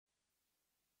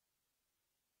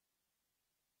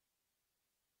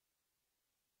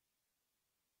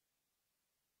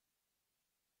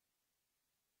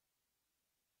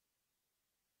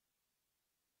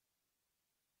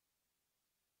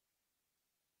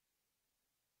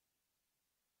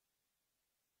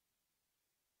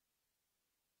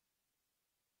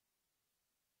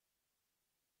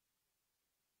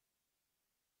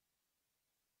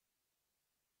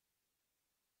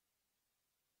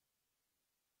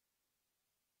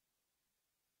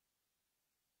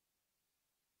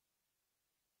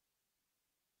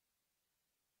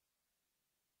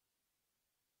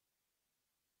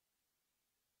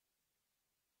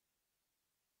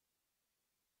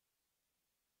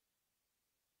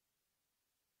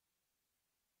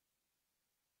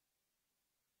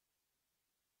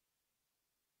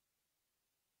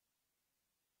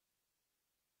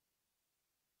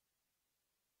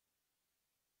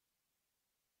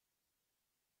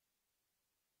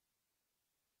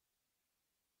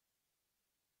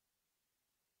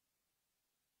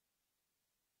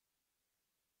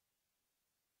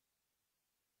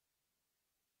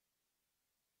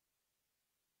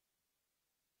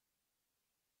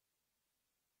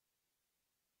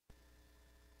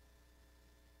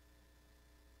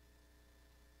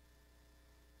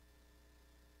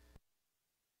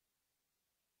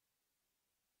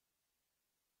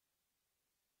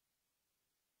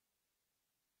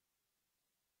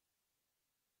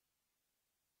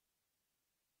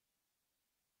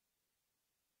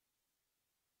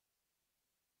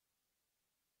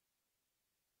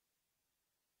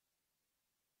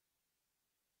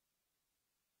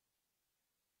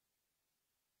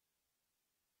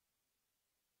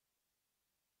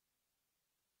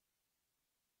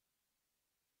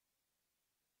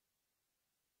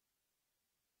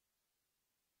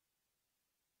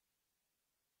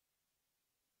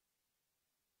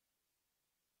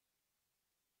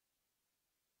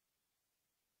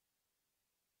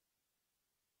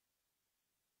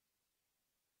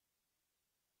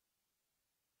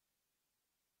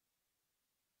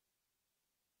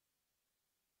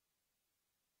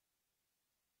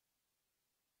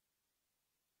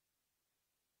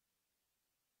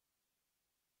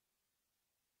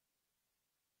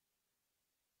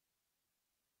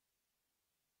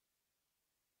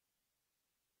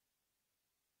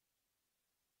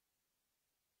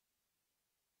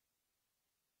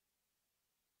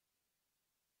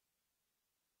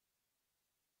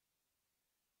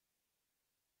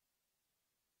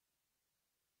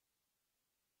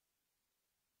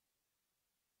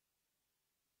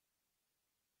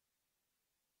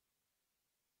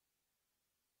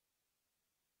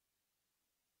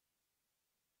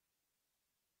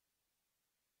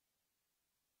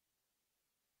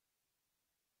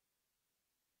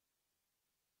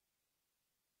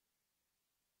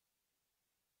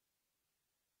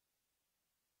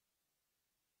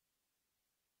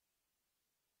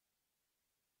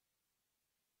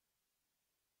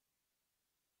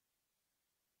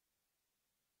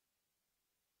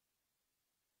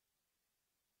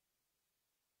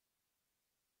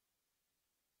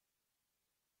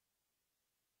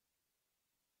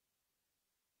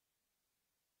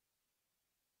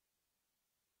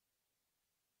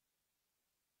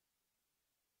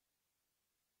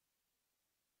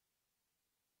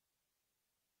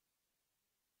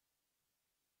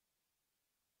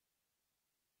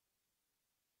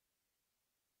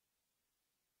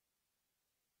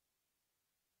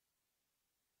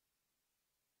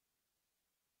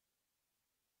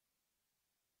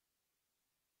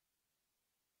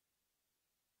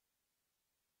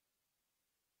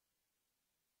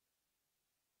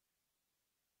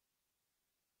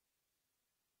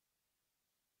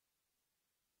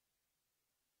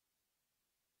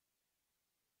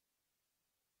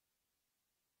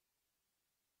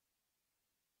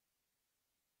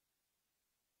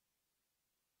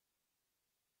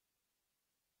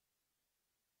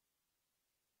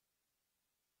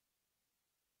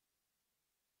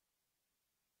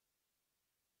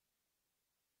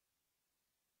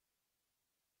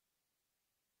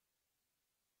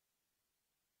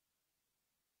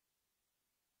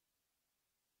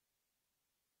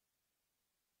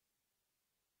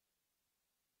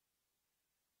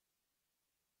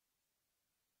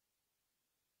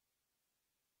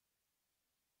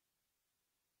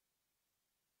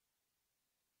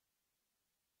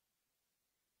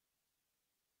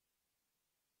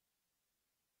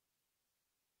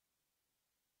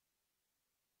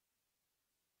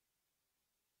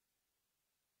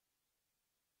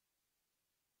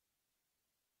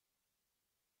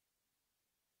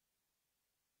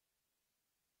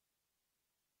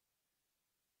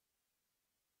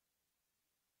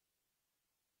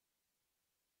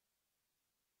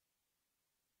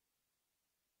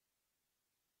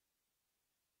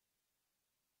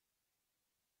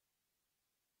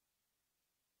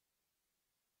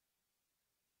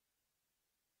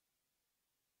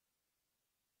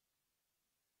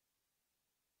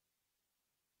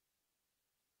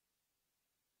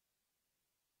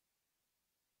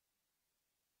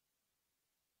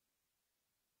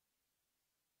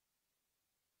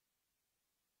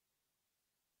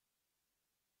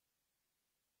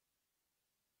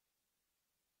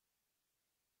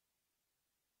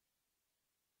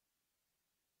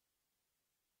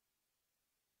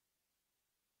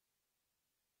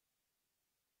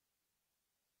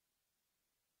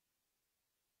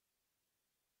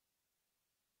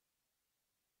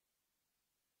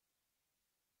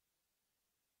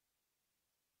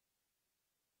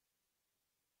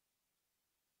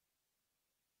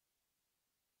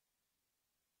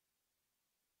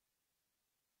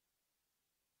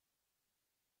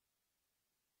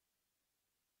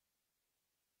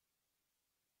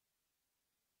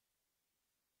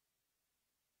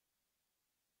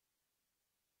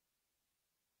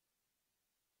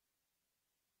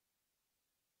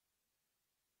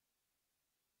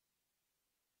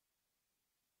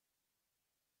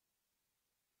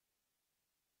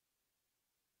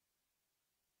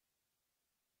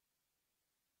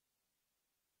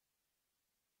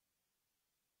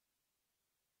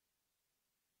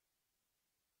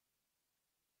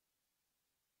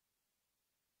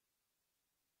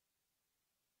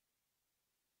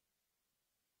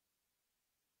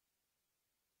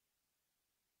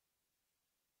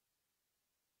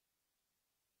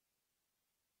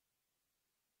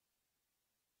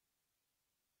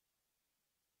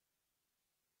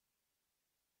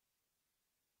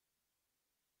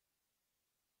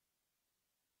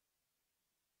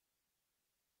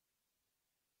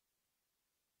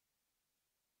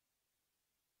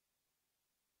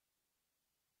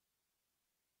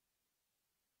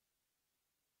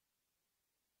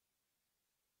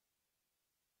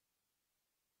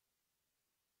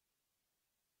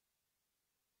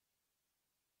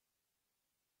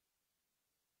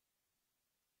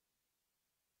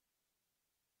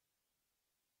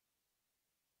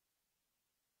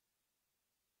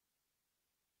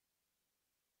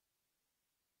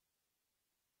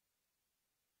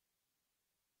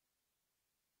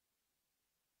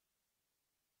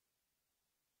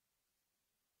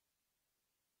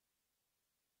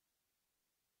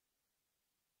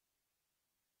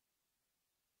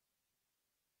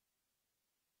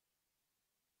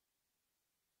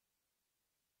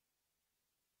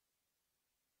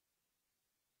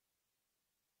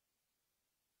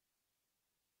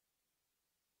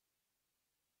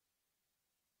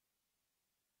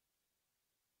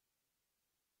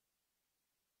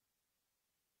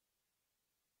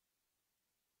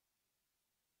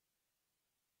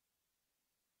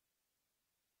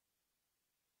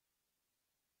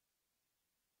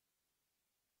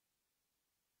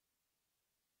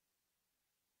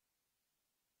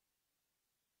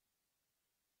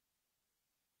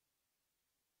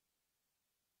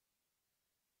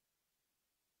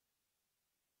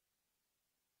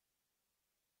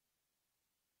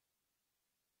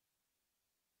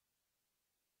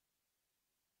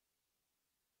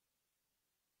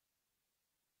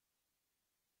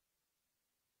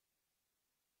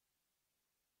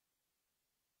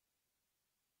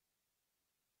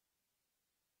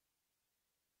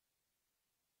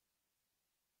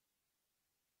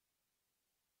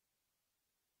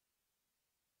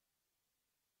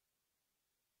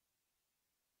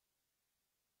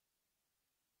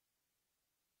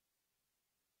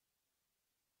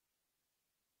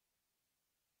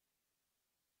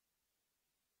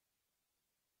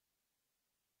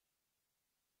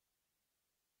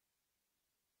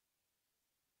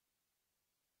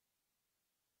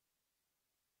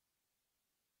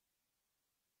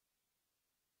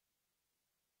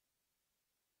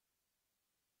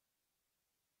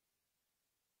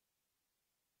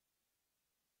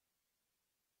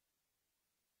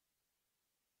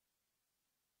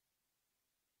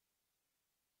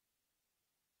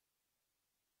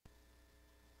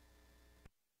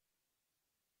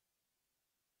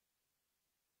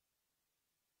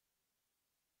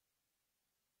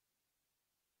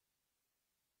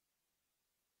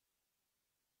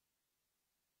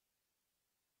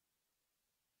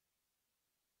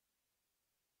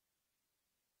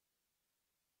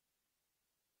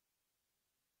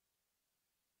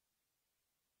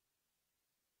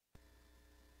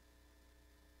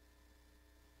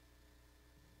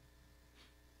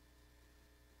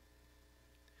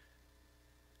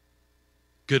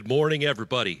Good morning,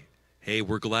 everybody. Hey,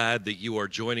 we're glad that you are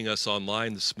joining us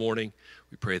online this morning.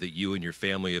 We pray that you and your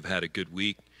family have had a good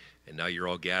week, and now you're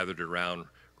all gathered around,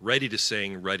 ready to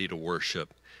sing, ready to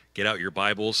worship. Get out your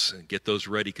Bibles and get those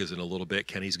ready, because in a little bit,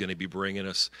 Kenny's going to be bringing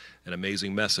us an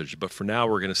amazing message. But for now,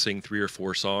 we're going to sing 3 or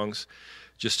 4 songs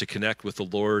just to connect with the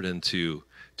Lord and to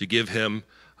give him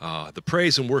the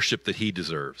praise and worship that he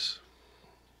deserves.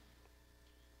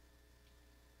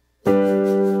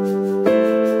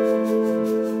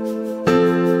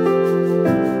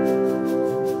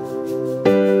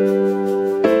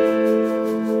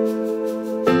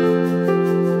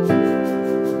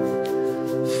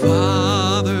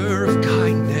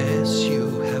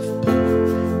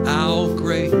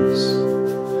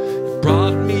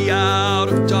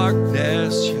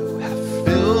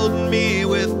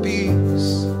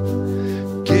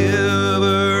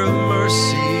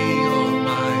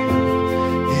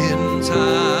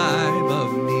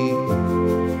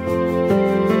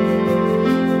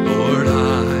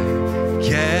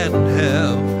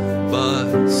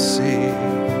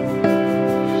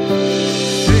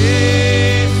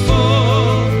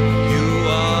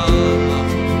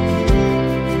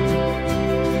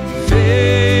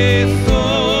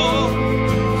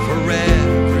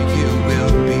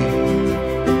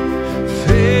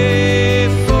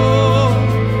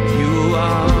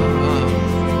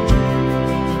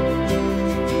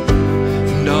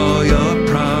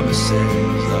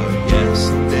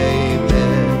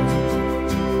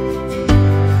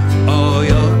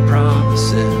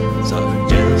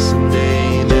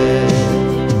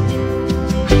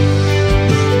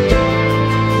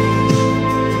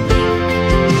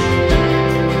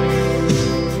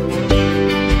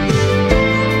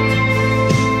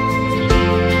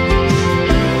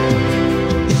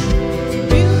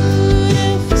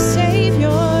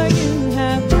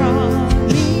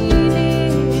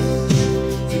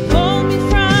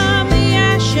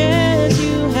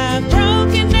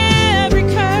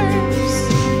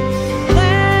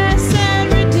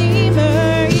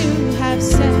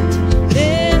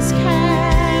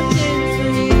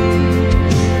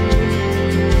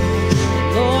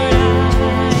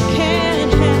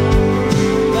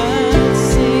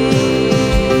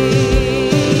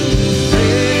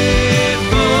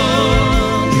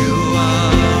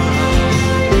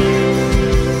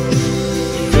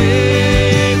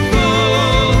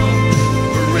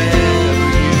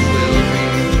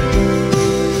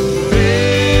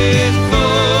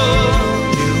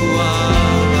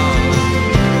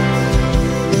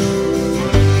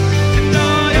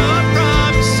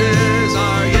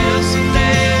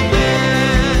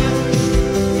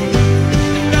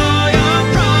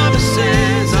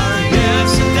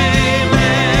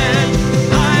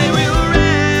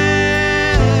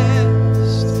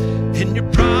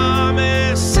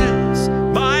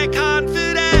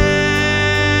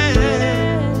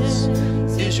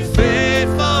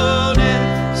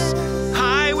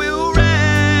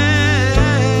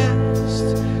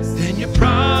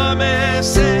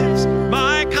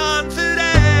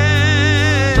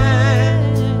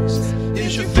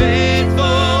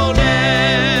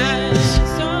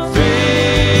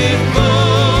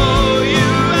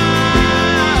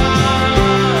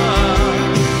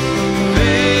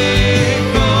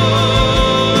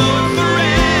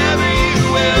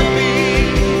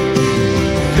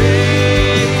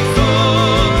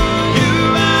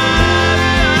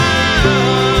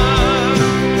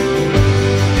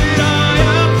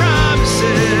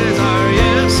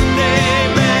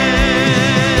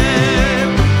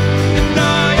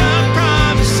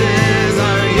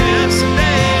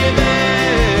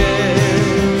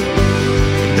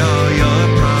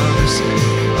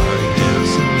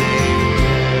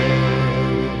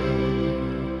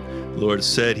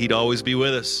 Said he'd always be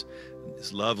with us.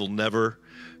 His love will never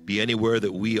be anywhere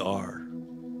that we are.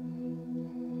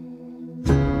 We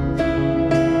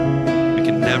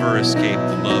can never escape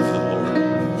the love of the Lord.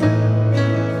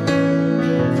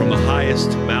 From the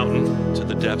highest mountain to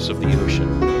the depths of the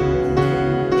ocean.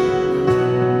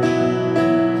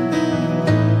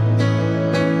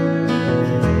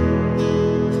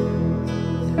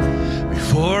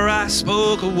 Before I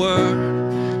spoke a word,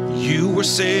 you were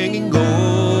singing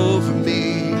over me.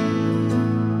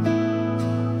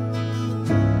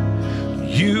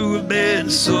 You have been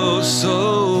so,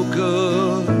 so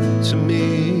good to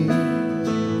me.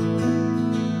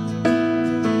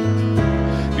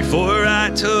 Before I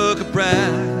took a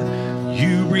breath,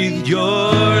 you breathed your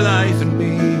life in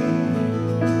me.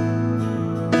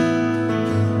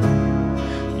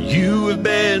 You have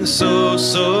been so,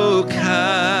 so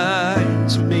kind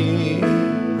to me.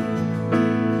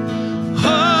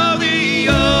 Oh, the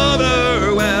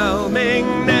overwhelming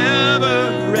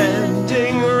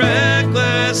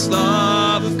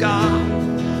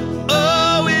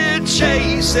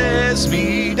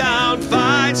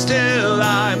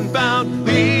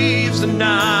the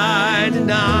 99.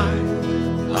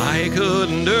 I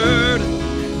couldn't earn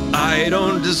it, I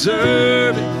don't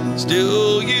deserve it,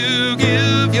 still you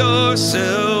give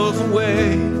yourself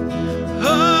away.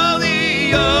 Oh,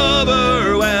 the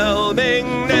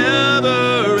overwhelming,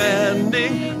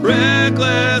 never-ending,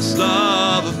 reckless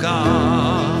love of God.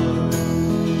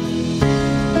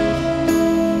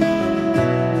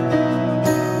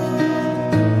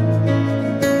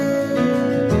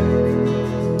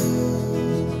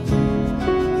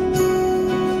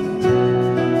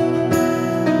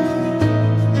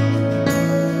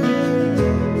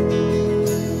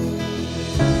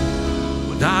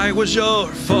 I was your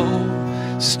foe,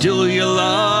 still your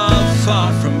love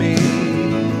fought for me.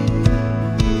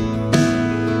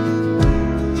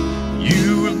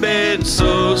 You have been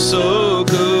so, so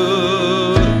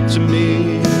good to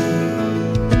me.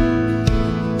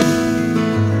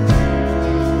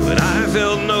 But I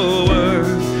felt no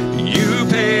worth, you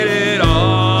paid it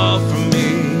all for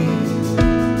me.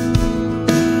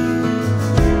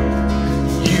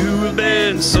 You have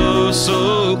been so,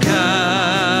 so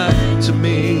kind to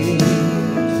me.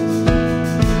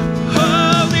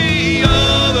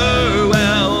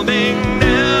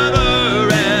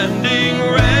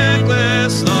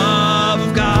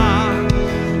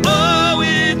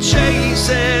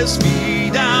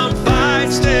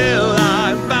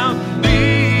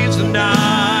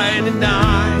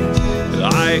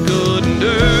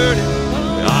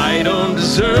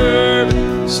 Deserve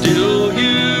it, still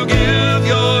you give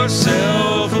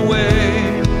yourself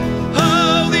away.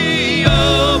 Oh, the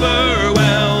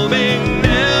overwhelming,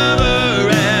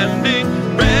 never-ending,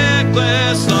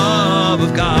 reckless love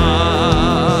of God.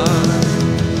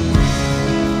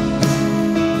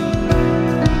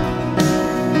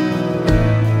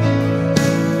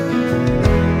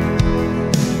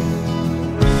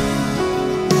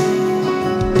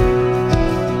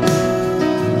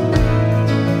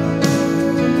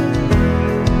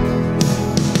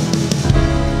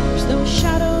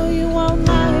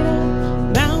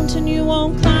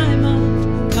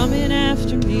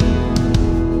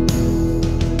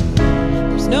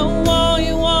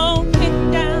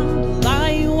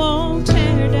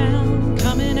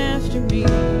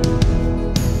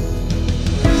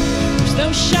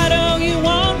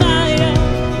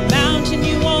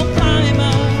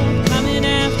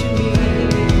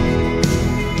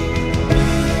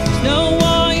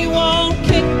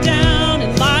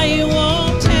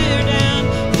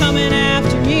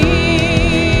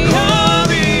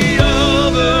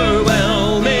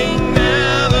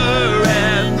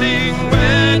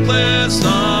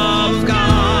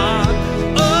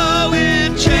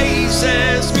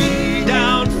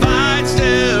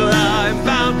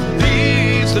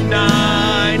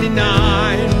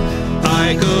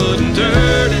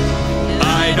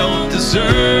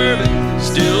 Deserve it,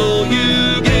 still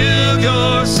you give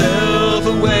yourself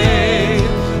away.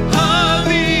 Oh,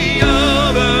 the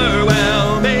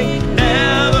overwhelming,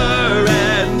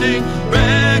 never-ending,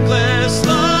 reckless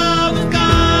love of God.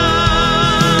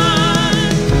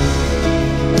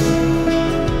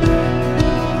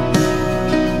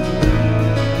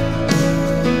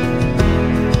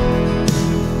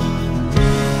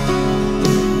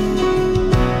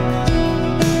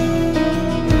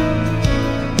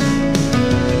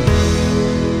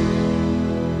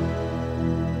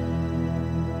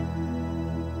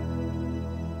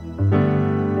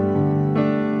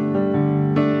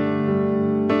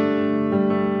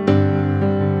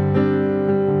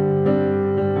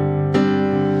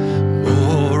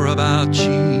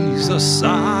 Jesus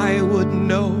I would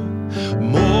know,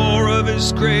 more of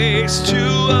His grace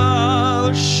to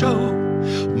others show,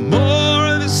 more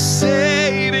of His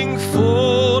saving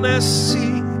fullness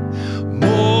see,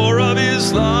 more of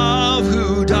His love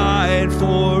who died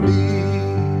for me.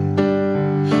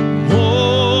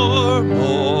 More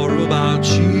about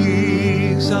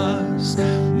Jesus,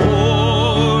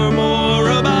 more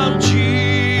about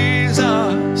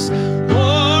Jesus,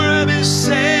 more of His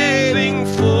saving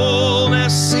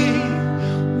fullness see,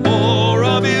 more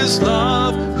of His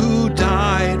love who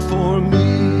died for me.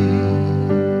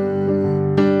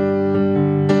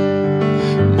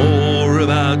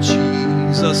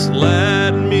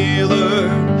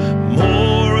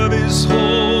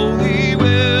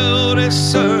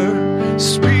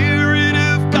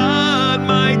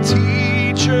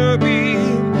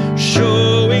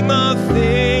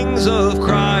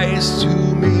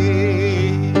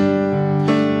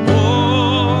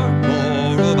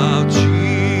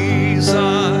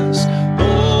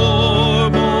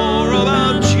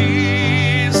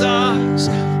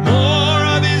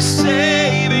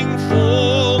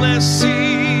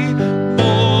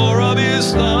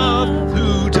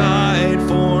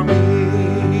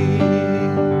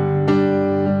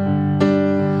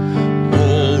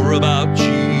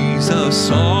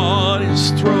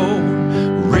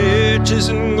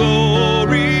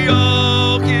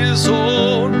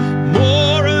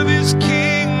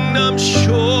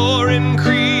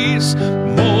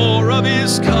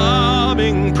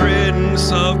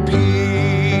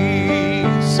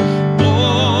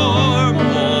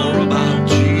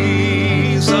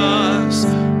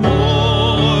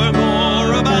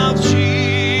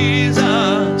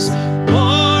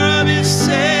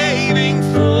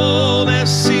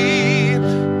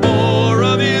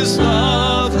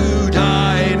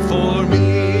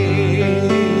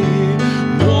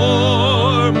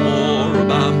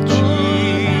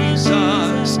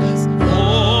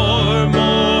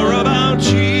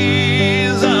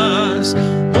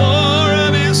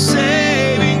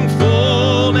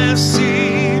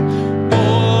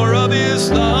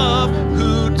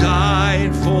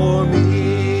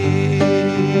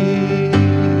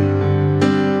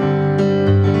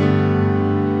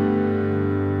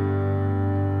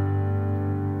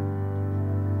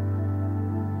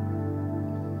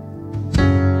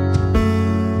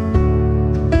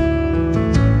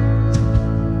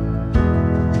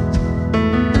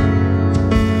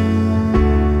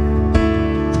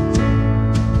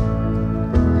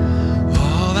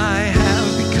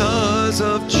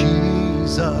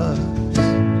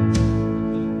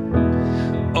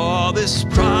 this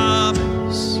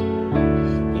promise,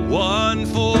 one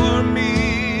for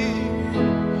me,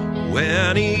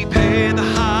 when he paid the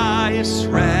highest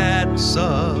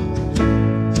ransom,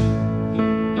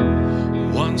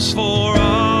 once for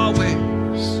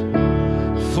always,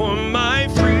 for my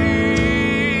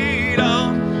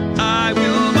freedom. I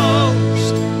will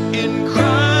boast in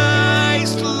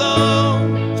Christ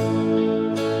alone,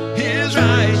 his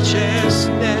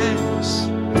righteousness,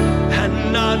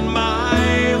 and not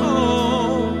my own.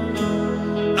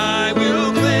 I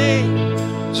will cling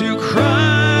to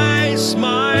Christ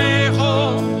my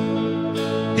hope,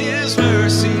 his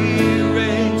mercy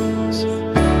reigns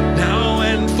now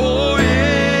and forever.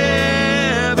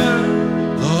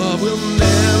 Love will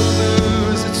never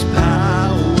lose its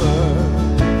power.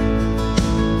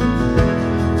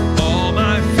 All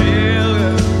my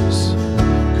failures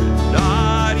could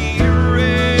not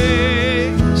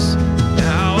erase.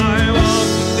 Now I walk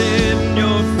within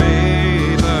your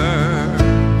favor.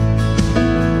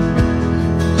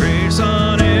 Grace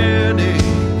unending,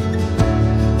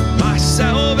 my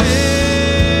salvation.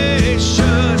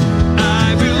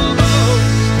 I will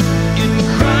boast in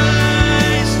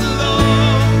Christ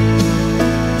alone,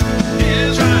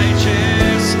 his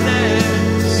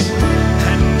righteousness,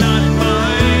 and not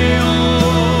my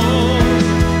own.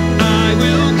 I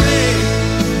will cling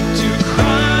to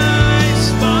Christ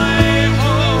my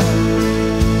hope,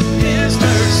 his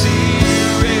mercy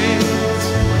reigns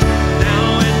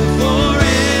now and forever.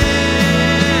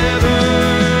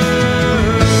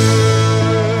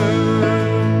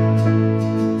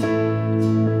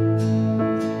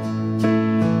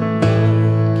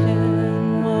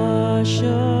 Can wash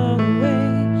away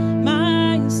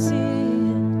my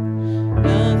sin,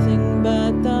 nothing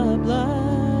but the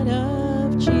blood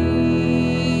of Jesus.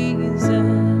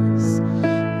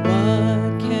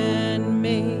 What can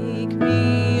make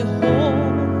me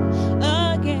whole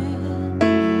again?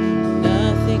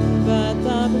 Nothing but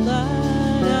the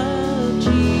blood of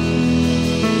Jesus.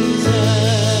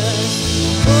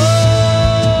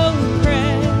 Oh,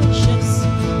 precious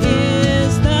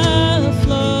is the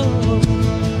flow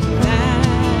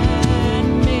that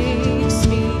makes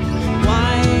me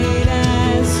white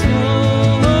as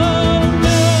snow.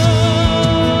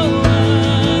 No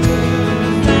other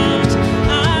fount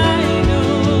I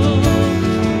know,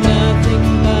 nothing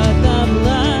but the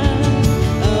blood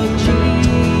of Jesus.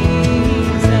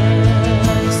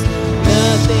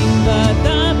 Nothing but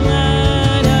the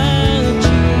blood of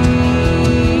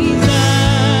Jesus.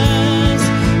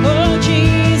 Oh,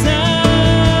 Jesus.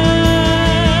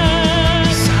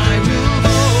 I will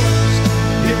boast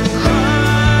in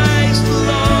Christ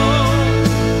alone,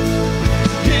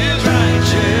 his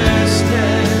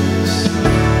righteousness,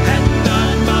 and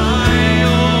not my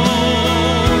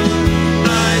own. I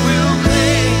will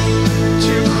cling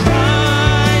to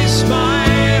Christ my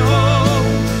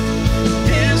hope,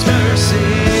 his mercy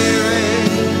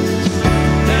reigns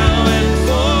now and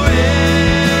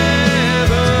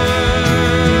forever.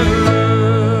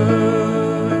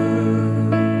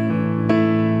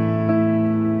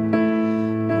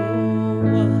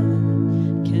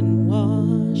 What can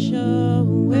wash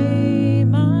away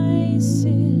my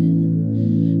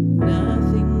sin?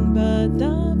 Nothing but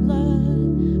the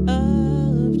blood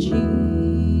of Jesus.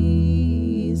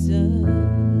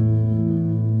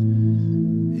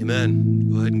 Amen.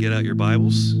 Go ahead and get out your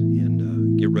Bibles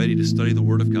and get ready to study the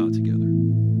Word of God together.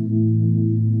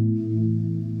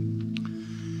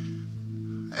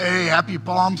 Hey, happy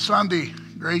Palm Sunday.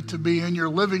 Great to be in your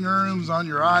living rooms, on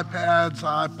your iPads,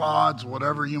 iPods,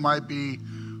 whatever you might be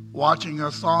watching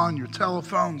us on, your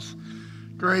telephones.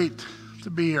 Great to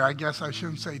be here. I guess I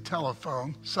shouldn't say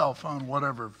telephone, cell phone,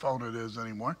 whatever phone it is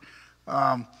anymore.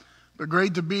 But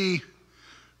great to be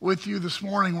with you this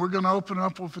morning. We're going to open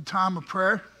up with a time of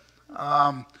prayer.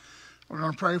 We're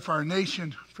going to pray for our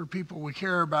nation, for people we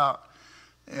care about,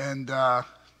 and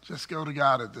just go to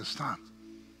God at this time.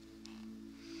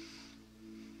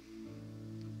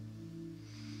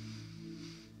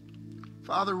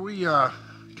 Father, we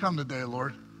come today,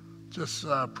 Lord, just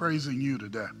praising you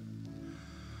today.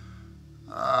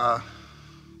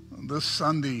 This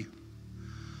Sunday,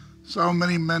 so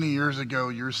many years ago,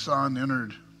 your son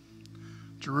entered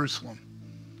Jerusalem.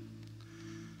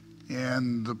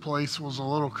 And the place was a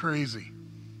little crazy,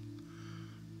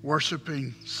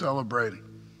 worshiping, celebrating.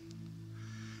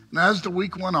 And as the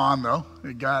week went on, though,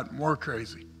 it got more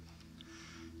crazy.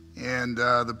 And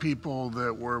the people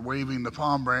that were waving the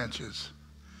palm branches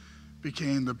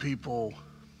became the people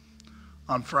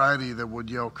on Friday that would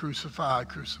yell, "Crucify,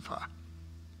 crucify."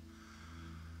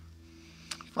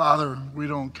 Father, we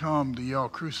don't come to yell,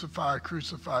 "Crucify,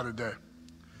 crucify" today.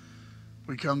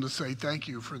 We come to say thank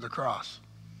you for the cross.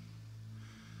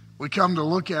 We come to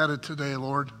look at it today,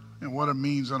 Lord, and what it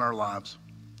means in our lives.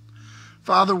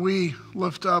 Father, we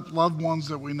lift up loved ones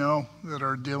that we know that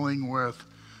are dealing with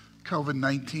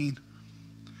COVID-19.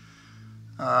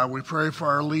 We pray for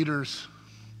our leaders,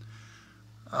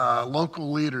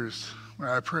 local leaders.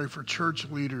 I pray for church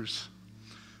leaders,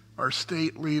 our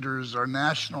state leaders, our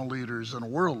national leaders, and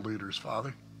world leaders,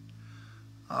 Father,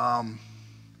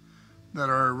 that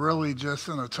are really just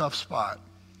in a tough spot.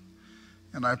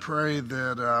 And I pray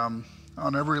that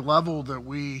on every level that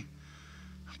we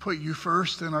put you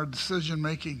first in our decision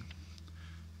making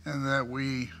and that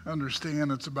we understand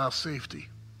it's about safety.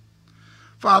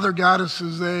 Father, guide us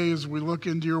today as we look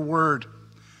into your word.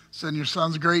 It's in your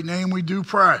son's great name we do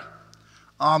pray.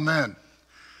 Amen.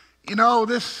 You know,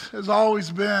 this has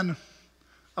always been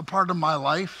a part of my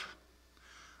life,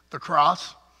 the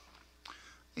cross.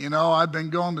 You know, I've been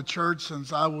going to church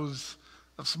since I was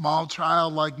a small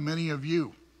child like many of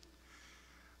you.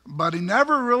 But it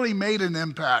never really made an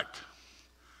impact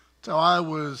till I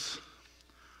was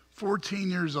 14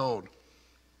 years old.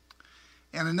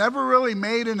 And it never really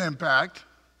made an impact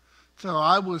till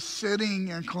I was sitting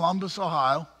in Columbus,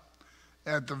 Ohio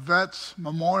at the Vets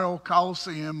Memorial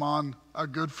Coliseum on a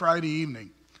Good Friday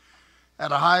evening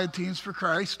at a High Teens for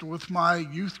Christ with my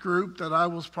youth group that I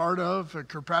was part of at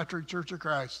Christian Church of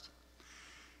Christ.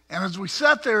 And as we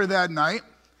sat there that night,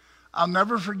 I'll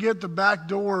never forget the back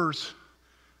doors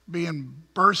being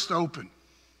burst open.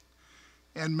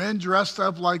 And men dressed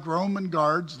up like Roman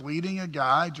guards leading a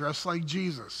guy dressed like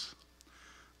Jesus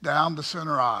down the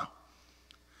center aisle.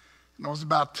 And it was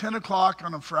about 10 o'clock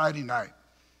on a Friday night.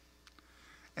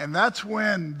 And that's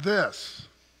when this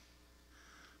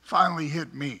finally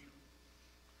hit me.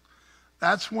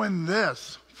 That's when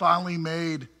this finally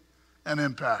made an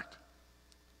impact.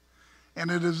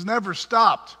 And it has never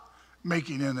stopped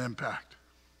making an impact.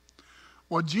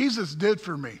 What Jesus did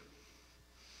for me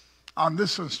on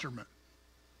this instrument,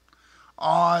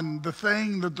 on the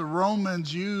thing that the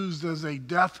Romans used as a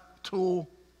death tool.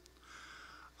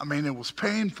 I mean, it was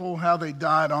painful how they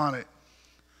died on it.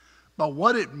 But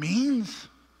what it means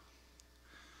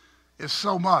is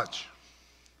so much.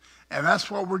 And that's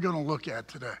what we're going to look at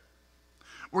today.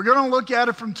 We're going to look at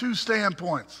it from two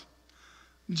standpoints.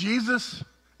 Jesus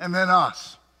and then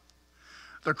us.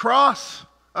 The cross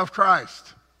of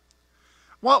Christ.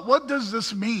 What does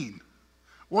this mean?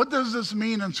 What does this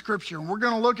mean in Scripture? And we're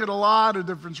going to look at a lot of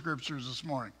different Scriptures this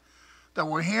morning that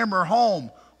will hammer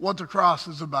home what the cross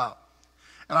is about.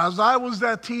 And as I was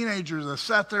that teenager that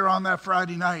sat there on that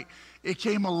Friday night, it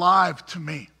came alive to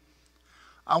me.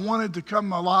 I wanted to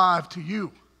come alive to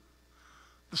you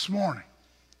this morning.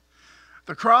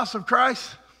 The cross of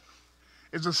Christ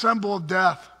is a symbol of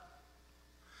death.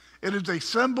 It is a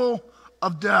symbol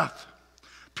of death.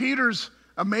 Peter's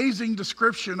amazing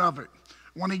description of it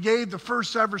when he gave the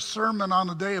first ever sermon on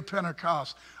the day of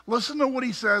Pentecost. Listen to what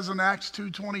he says in Acts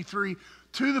 2:23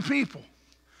 to the people.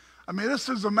 I mean, this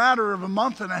is a matter of a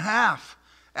month and a half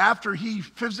after he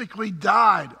physically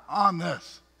died on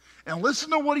this. And listen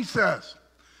to what he says.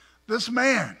 This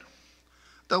man,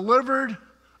 delivered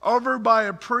over by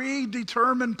a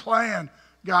predetermined plan,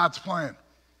 God's plan,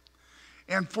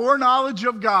 and foreknowledge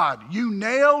of God, you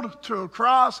nailed to a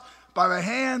cross by the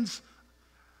hands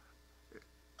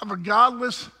of a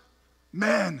godless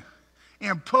man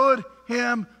and put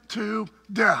him to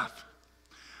death.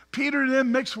 Peter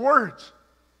didn't mix words.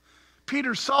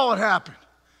 Peter saw it happen.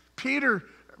 Peter,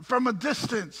 from a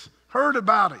distance, heard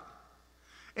about it.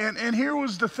 And here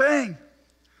was the thing.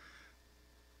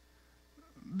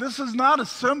 This is not a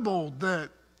symbol that,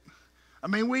 I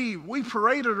mean, we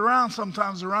parade it around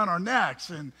sometimes around our necks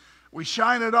and we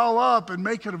shine it all up and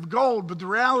make it of gold, but the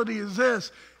reality is this: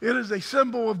 it is a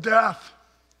symbol of death.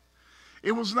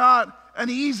 It was not an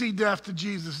easy death that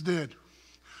Jesus did.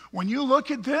 When you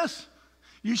look at this,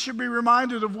 you should be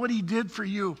reminded of what he did for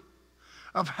you,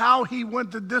 of how he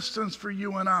went the distance for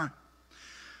you and I.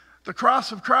 The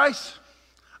cross of Christ,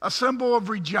 a symbol of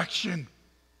rejection.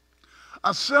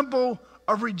 A symbol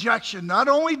of rejection. Not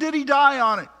only did he die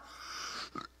on it,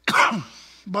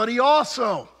 but he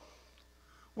also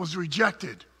was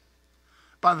rejected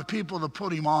by the people that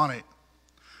put him on it.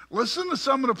 Listen to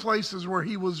some of the places where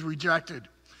he was rejected.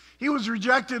 He was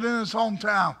rejected in his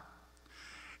hometown,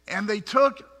 and they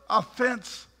took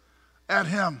offense at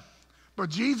him. But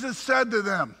Jesus said to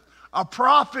them, a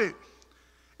prophet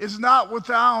is not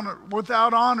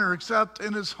without honor except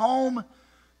in his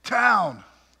hometown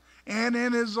and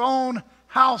in his own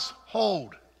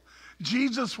household.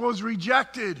 Jesus was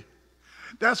rejected.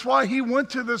 That's why he went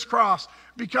to this cross,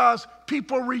 because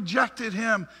people rejected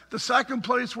him. The second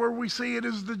place where we see it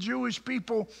is the Jewish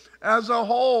people as a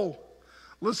whole.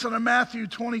 Listen to Matthew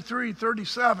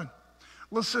 23:37.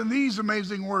 Listen to these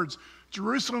amazing words.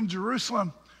 Jerusalem,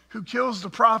 Jerusalem, who kills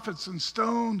the prophets and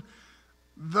stone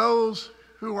those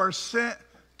who are sent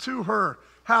to her.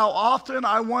 How often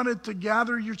I wanted to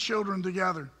gather your children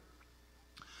together,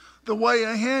 the way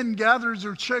a hen gathers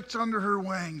her chicks under her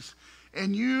wings,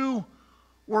 and you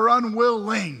were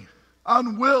unwilling.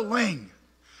 Unwilling.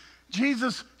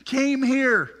 Jesus came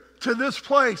here to this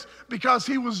place because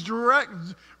he was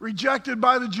rejected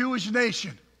by the Jewish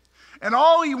nation. And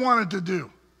all he wanted to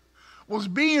do was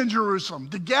be in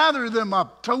Jerusalem, to gather them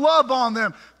up, to love on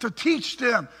them, to teach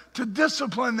them, to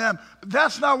discipline them. But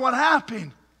that's not what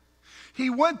happened. He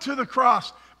went to the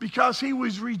cross because he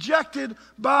was rejected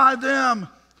by them.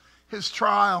 His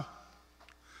trial.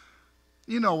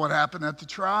 You know what happened at the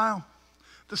trial.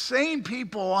 The same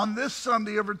people on this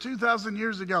Sunday over 2,000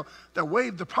 years ago that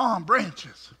waved the palm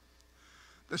branches,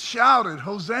 that shouted,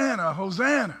 Hosanna,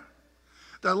 Hosanna,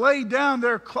 that laid down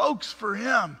their cloaks for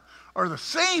him, are the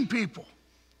same people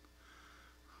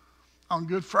on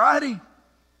Good Friday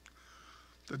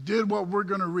that did what we're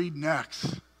going to read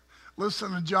next.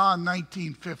 Listen to John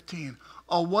 19:15.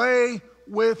 Away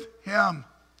with him.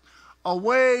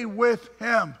 Away with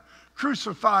him.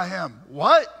 Crucify him.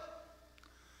 What?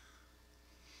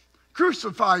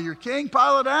 Crucify your king,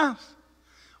 Pilate asked.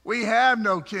 We have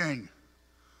no king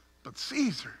but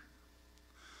Caesar.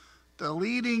 The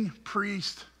leading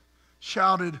priest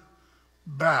shouted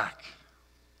back.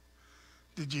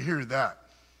 Did you hear that?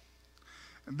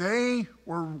 They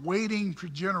were waiting for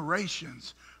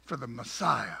generations for the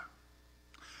Messiah.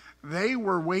 They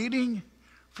were waiting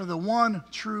for the one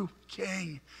true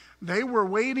king. They were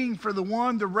waiting for the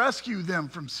one to rescue them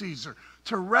from Caesar,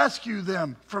 to rescue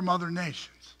them from other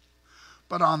nations.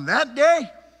 But on that day,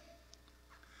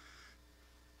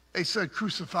 they said,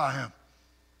 crucify him.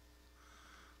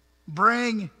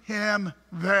 Bring him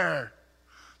there.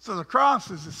 So the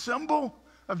cross is a symbol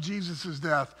of Jesus'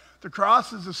 death. The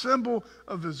cross is a symbol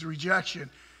of his rejection.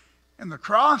 And the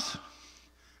cross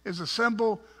is a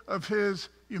symbol of his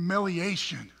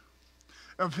humiliation.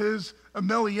 Of his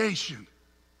humiliation.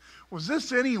 Was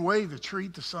this any way to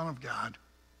treat the Son of God?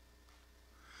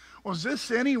 Was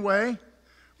this any way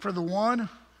for the one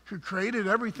who created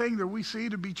everything that we see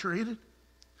to be treated?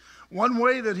 One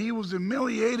way that he was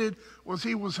humiliated was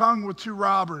he was hung with two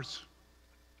robbers.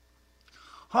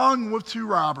 Hung with two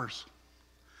robbers.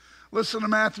 Listen to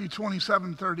Matthew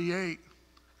 27:38.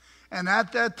 And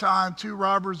at that time, two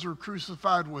robbers were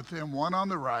crucified with him, one on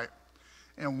the right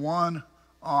and one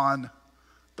on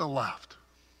the left.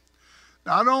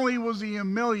 Not only was he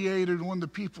humiliated when the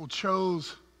people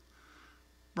chose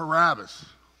Barabbas,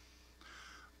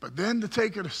 but then to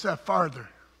take it a step farther,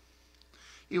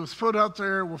 he was put up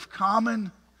there with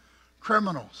common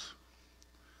criminals.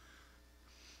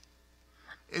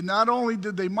 And not only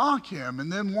did they mock him,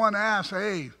 and then one asked,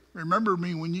 hey, remember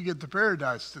me when you get to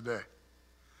paradise today.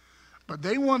 But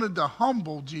they wanted to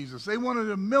humble Jesus. They wanted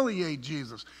to humiliate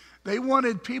Jesus. They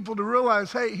wanted people to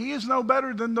realize, hey, he is no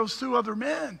better than those two other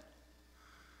men.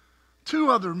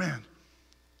 Two other men.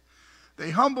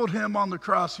 They humbled him on the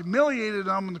cross, humiliated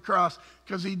him on the cross,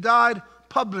 because he died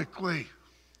publicly.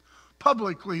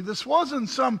 Publicly. This wasn't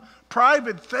some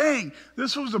private thing.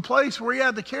 This was a place where he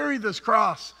had to carry this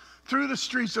cross through the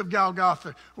streets of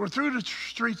Golgotha, or through the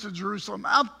streets of Jerusalem,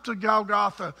 out to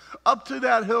Golgotha, up to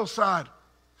that hillside.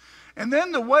 And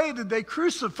then the way that they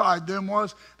crucified them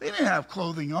was they didn't have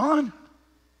clothing on.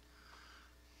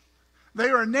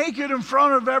 They were naked in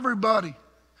front of everybody.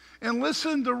 And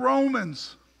listen to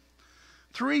Romans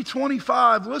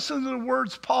 3:25. Listen to the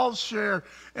words Paul shared.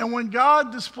 And when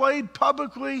God displayed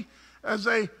publicly as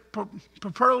a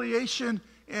propitiation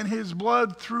in his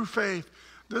blood through faith,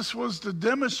 this was to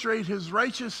demonstrate his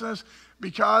righteousness,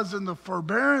 because in the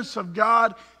forbearance of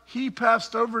God, he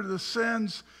passed over the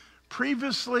sins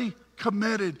previously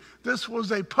committed. This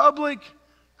was a public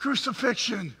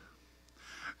crucifixion.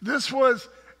 This was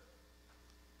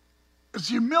as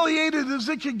humiliated as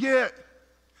it could get.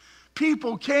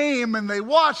 People came and they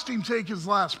watched him take his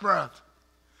last breath.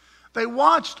 They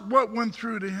watched what went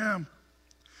through to him.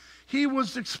 He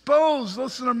was exposed.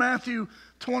 Listen to Matthew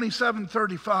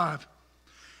 27:35.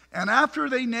 And after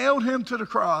they nailed him to the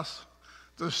cross,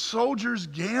 the soldiers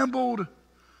gambled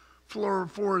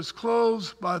for his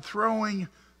clothes by throwing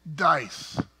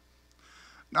dice.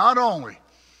 Not only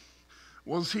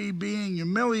was he being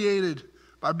humiliated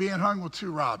by being hung with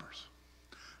two robbers,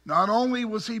 not only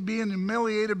was he being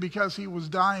humiliated because he was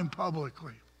dying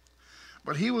publicly,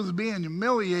 but he was being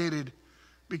humiliated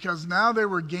because now they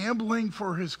were gambling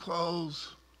for his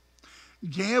clothes,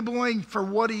 gambling for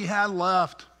what he had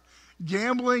left,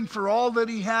 gambling for all that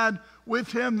he had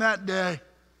with him that day.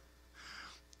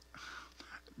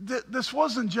 This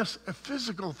wasn't just a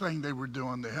physical thing they were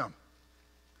doing to him.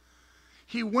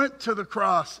 He went to the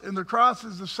cross, and the cross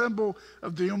is the symbol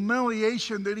of the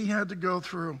humiliation that he had to go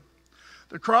through.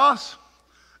 The cross,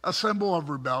 a symbol of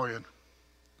rebellion.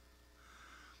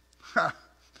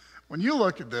 When you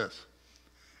look at this,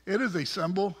 it is a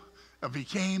symbol of he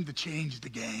came to change the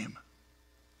game.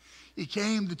 He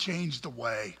came to change the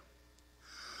way.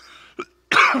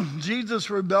 Jesus'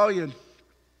 rebellion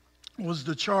was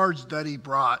the charge that he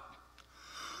brought.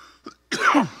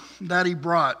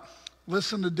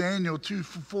 Listen to Daniel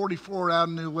 2:44 out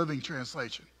of New Living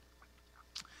Translation.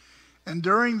 And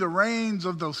during the reigns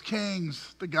of those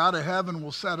kings, the God of heaven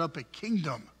will set up a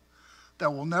kingdom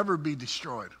that will never be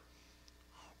destroyed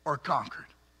or conquered.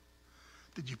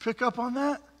 Did you pick up on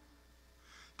that?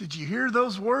 Did you hear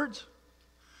those words?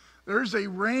 There's a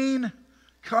reign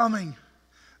coming.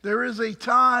 There is a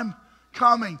time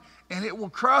coming, and it will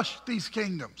crush these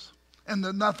kingdoms and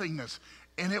the nothingness,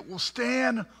 and it will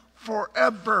stand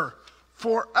forever.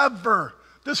 Forever.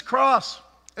 This cross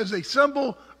is a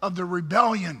symbol of the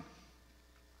rebellion.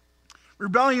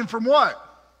 Rebellion from what?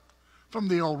 From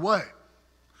the old way.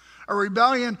 A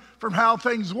rebellion from how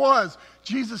things was.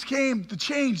 Jesus came to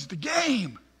change the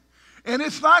game. And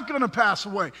it's not going to pass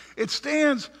away. It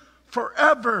stands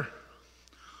forever.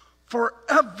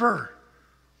 Forever.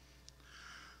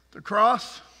 The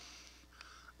cross,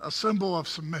 a symbol of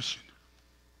submission.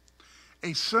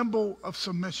 A symbol of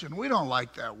submission. We don't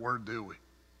like that word, do we?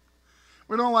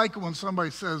 We don't like it when somebody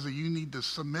says that you need to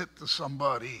submit to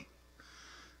somebody.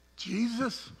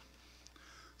 Jesus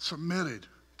submitted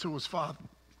to his Father.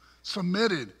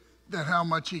 Submitted that how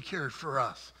much he cared for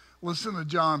us. Listen to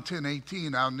John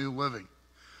 10:18, our New Living.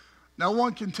 No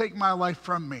one can take my life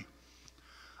from me.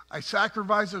 I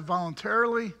sacrifice it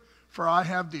voluntarily, for I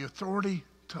have the authority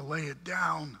to lay it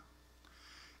down.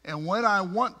 And when I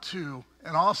want to,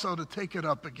 and also to take it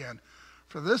up again.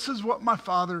 For this is what my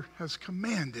Father has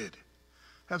commanded.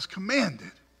 Has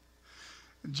commanded.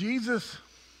 And Jesus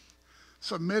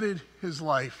submitted his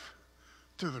life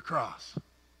to the cross.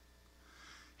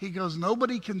 He goes,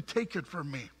 nobody can take it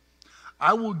from me.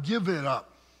 I will give it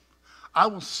up. I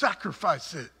will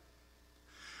sacrifice it.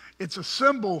 It's a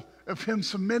symbol of him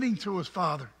submitting to his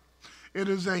Father. It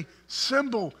is a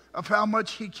symbol of how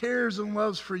much he cares and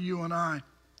loves for you and I.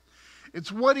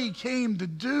 It's what he came to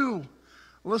do.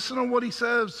 Listen to what he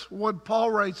says, what Paul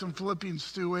writes in Philippians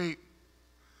 2:8.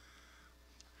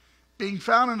 Being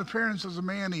found in appearance as a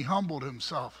man, he humbled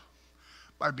himself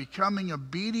by becoming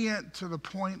obedient to the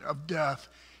point of death,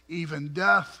 even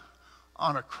death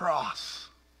on a cross.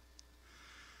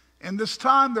 In this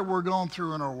time that we're going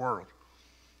through in our world,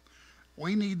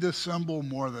 we need this symbol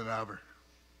more than ever.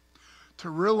 To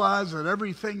realize that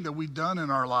everything that we've done in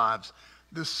our lives,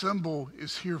 this symbol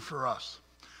is here for us.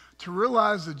 To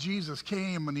realize that Jesus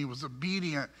came and he was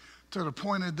obedient to the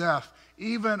point of death,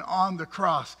 even on the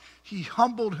cross. He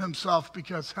humbled himself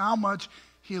because how much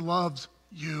he loves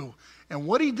you. And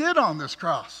what he did on this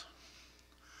cross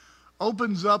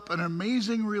opens up an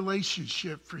amazing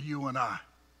relationship for you and I.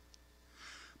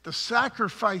 The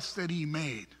sacrifice that he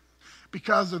made,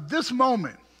 because of this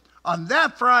moment on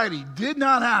that Friday did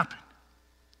not happen,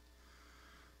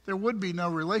 there would be no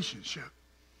relationship.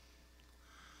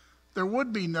 There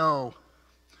would be no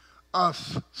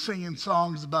us singing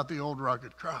songs about the old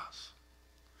rugged cross.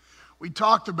 We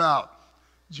talked about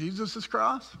Jesus'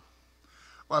 cross.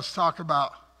 Let's talk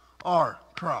about our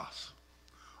cross.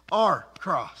 Our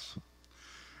cross.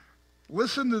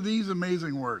 Listen to these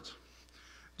amazing words.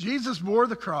 Jesus bore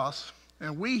the cross,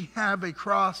 and we have a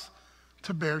cross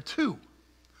to bear too.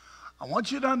 I want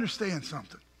you to understand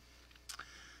something.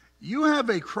 You have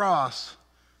a cross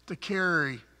to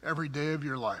carry every day of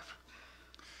your life.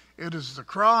 It is the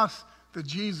cross that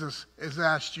Jesus has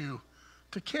asked you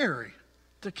to carry.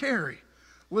 To carry.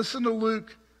 Listen to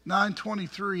Luke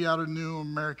 9:23 out of New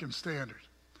American Standard.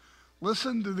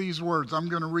 Listen to these words. I'm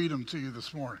going to read them to you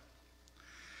this morning.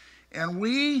 And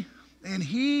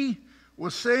he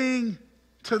was saying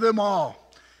to them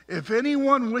all, if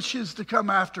anyone wishes to come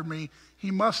after me, he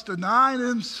must deny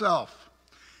himself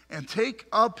and take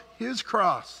up his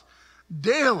cross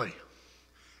daily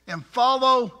and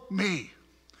follow me.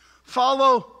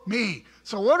 Follow me.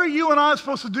 So what are you and I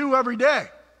supposed to do every day?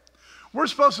 We're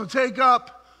supposed to take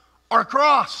up our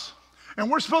cross. And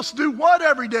we're supposed to do what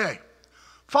every day?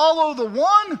 Follow the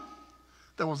one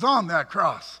that was on that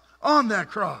cross. On that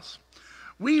cross.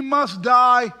 We must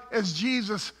die as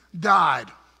Jesus died.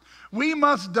 We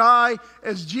must die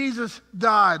as Jesus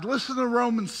died. Listen to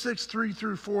Romans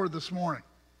 6:3-4 this morning.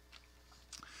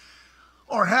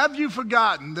 Or have you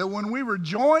forgotten that when we were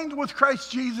joined with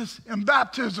Christ Jesus in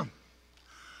baptism,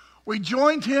 we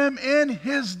joined him in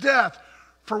his death?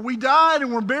 For we died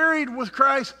and were buried with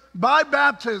Christ by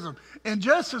baptism. And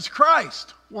just as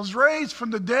Christ was raised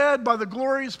from the dead by the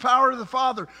glorious power of the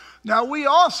Father, now we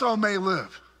also may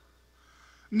live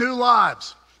new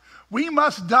lives. We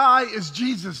must die as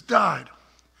Jesus died.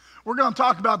 We're going to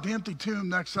talk about the empty tomb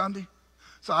next Sunday,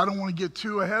 so I don't want to get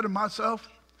too ahead of myself.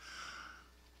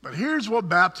 But here's what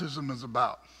baptism is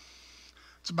about.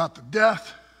 It's about the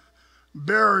death,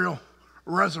 burial,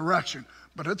 resurrection.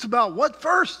 But it's about what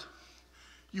first?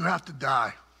 You have to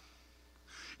die.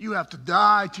 You have to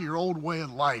die to your old way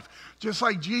of life. Just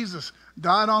like Jesus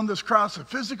died on this cross a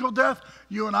physical death,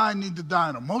 you and I need to die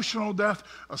an emotional death,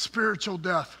 a spiritual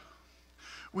death.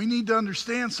 We need to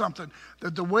understand something,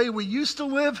 that the way we used to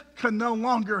live can no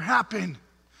longer happen,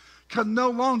 can no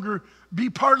longer be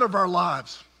part of our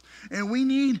lives. And we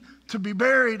need to be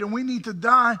buried and we need to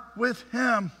die with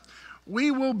him.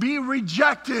 We will be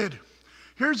rejected.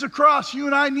 Here's a cross you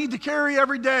and I need to carry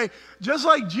every day. Just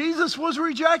like Jesus was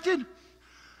rejected,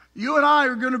 you and I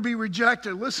are going to be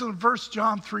rejected. Listen to 1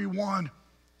 John 3:1.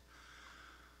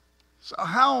 So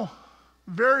how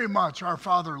very much our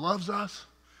Father loves us,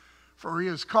 for he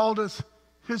has called us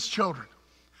his children.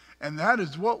 And that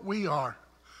is what we are.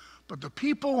 But the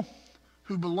people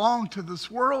who belong to this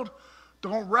world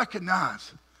don't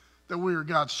recognize that we are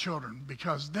God's children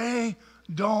because they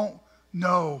don't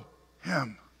know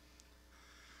him.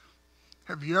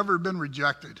 Have you ever been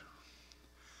rejected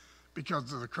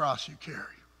because of the cross you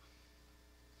carry?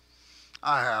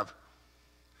 I have.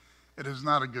 It is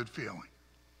not a good feeling.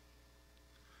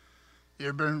 You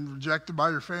ever been rejected by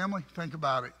your family? Think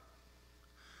about it.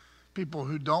 People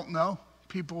who don't know,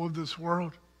 people of this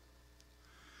world.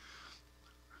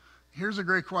 Here's a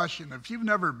great question. If you've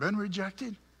never been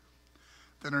rejected,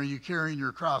 then are you carrying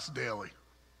your cross daily?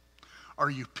 Are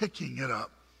you picking it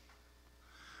up?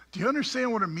 Do you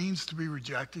understand what it means to be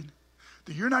rejected?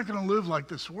 That you're not going to live like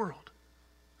this world.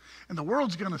 And the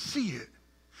world's going to see it.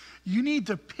 You need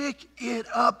to pick it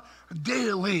up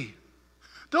daily.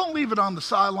 Don't leave it on the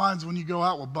sidelines when you go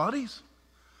out with buddies.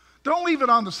 Don't leave it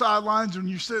on the sidelines when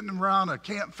you're sitting around a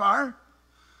campfire.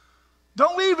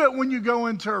 Don't leave it when you go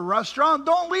into a restaurant.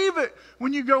 Don't leave it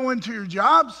when you go into your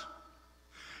jobs.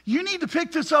 You need to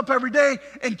pick this up every day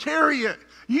and carry it.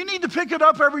 You need to pick it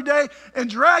up every day and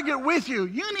drag it with you.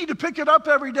 You need to pick it up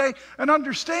every day and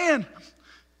understand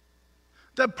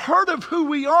that part of who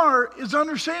we are is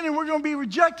understanding we're going to be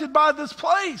rejected by this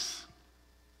place.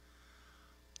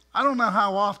 I don't know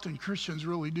how often Christians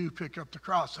really do pick up the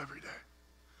cross every day.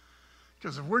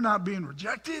 Because if we're not being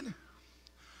rejected,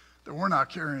 then we're not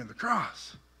carrying the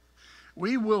cross.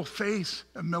 We will face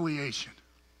humiliation.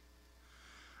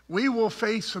 We will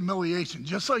face humiliation,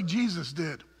 just like Jesus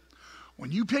did.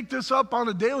 When you pick this up on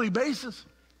a daily basis,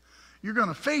 you're going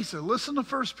to face it. Listen to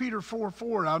 1 Peter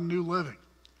 4:4 out of New Living.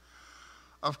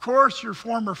 Of course, your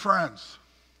former friends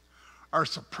are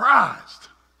surprised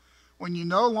when you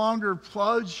no longer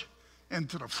plunge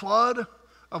into the flood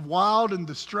of wild and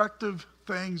destructive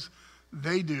things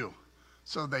they do.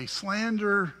 So they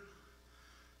slander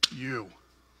you.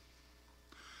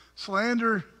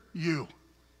 Slander you.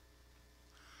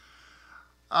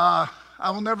 I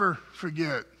will never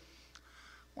forget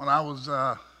when I was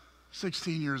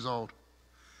 16 years old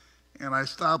and I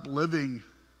stopped living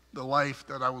the life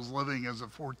that I was living as a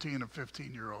 14 and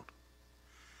 15-year-old.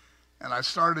 And I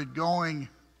started going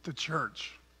to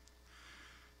church.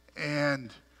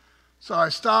 And so I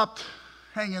stopped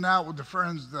hanging out with the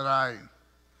friends that I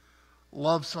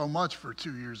loved so much for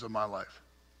 2 years of my life,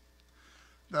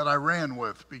 that I ran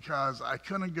with, because I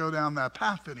couldn't go down that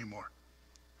path anymore.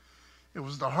 It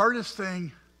was the hardest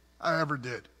thing I ever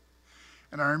did.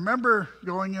 And I remember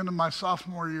going into my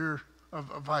sophomore year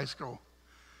of high school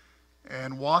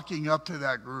and walking up to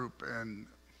that group, and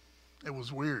it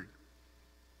was weird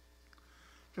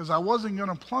because I wasn't going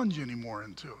to plunge anymore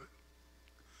into it.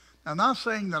 Now, I'm not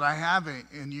saying that I haven't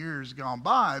in years gone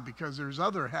by, because there's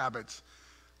other habits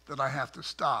that I have to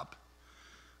stop.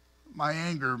 My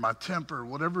anger, my temper,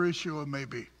 whatever issue it may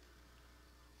be.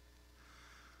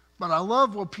 But I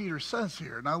love what Peter says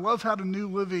here, and I love how the New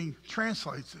Living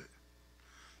translates it.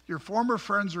 Your former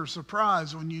friends are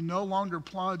surprised when you no longer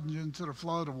plunge into the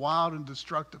flood of wild and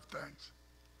destructive things.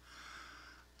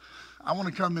 I want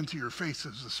to come into your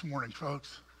faces this morning,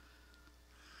 folks.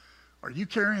 Are you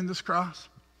carrying this cross?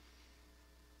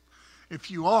 If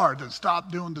you are, then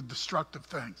stop doing the destructive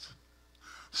things.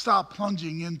 Stop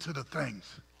plunging into the things.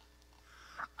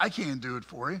 I can't do it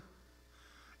for you.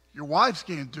 Your wives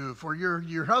can't do it for you.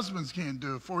 Your husbands can't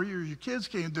do it for you. Your kids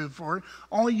can't do it for you.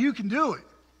 Only you can do it.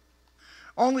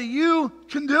 Only you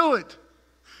can do it.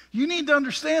 You need to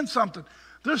understand something.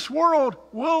 This world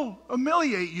will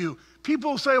humiliate you.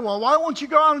 People say, well, why won't you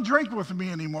go out and drink with me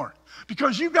anymore?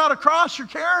 Because you've got a cross you're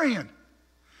carrying.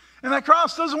 And that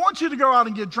cross doesn't want you to go out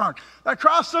and get drunk. That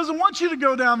cross doesn't want you to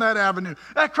go down that avenue.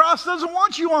 That cross doesn't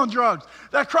want you on drugs.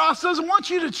 That cross doesn't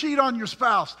want you to cheat on your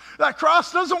spouse. That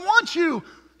cross doesn't want you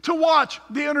to watch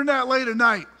the internet late at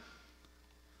night.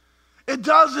 It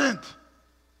doesn't.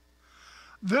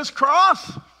 This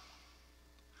cross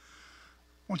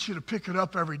wants you to pick it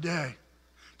up every day,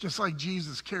 just like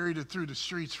Jesus carried it through the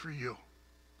streets for you.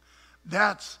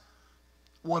 That's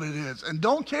what it is. And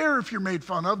don't care if you're made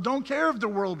fun of. Don't care if the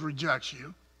world rejects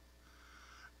you.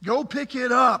 Go pick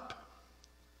it up.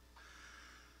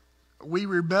 We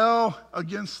rebel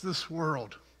against this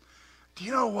world. Do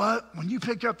you know what? When you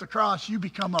pick up the cross, you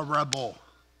become a rebel.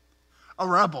 A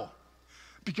rebel.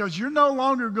 Because you're no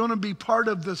longer going to be part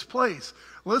of this place.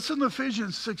 Listen to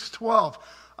Ephesians 6:12.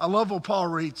 I love what Paul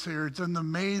writes here. It's an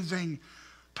amazing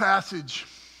passage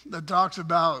that talks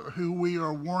about who we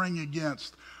are warring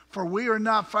against. For we are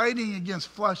not fighting against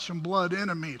flesh and blood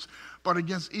enemies, but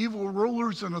against evil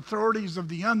rulers and authorities of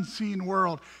the unseen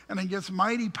world, and against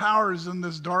mighty powers in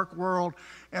this dark world,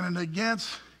 and against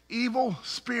evil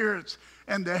spirits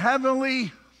and the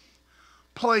heavenly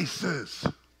places.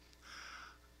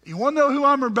 You want to know who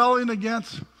I'm rebelling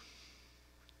against?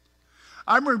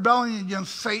 I'm rebelling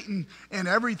against Satan and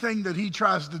everything that he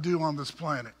tries to do on this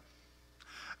planet.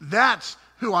 That's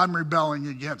who I'm rebelling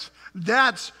against.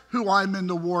 That's who I'm in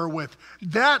the war with.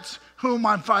 That's whom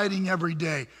I'm fighting every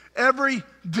day. Every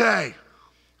day.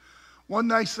 One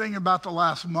nice thing about the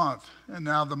last month and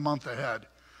now the month ahead,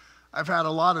 I've had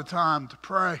a lot of time to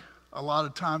pray, a lot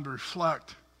of time to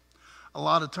reflect, a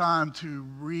lot of time to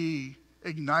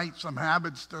reignite some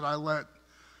habits that I let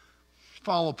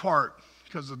fall apart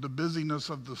because of the busyness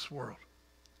of this world.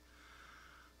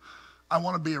 I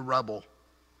want to be a rebel.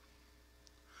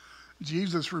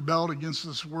 Jesus rebelled against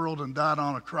this world and died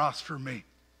on a cross for me.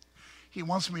 He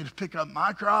wants me to pick up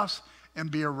my cross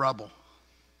and be a rebel.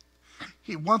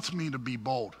 He wants me to be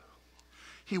bold.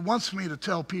 He wants me to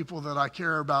tell people that I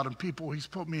care about and people he's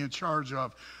put me in charge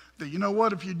of that, you know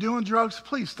what, if you're doing drugs,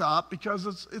 please stop, because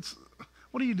it's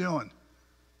what are you doing?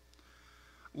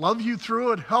 Love you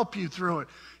through it, help you through it.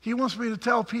 He wants me to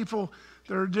tell people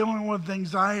that are dealing with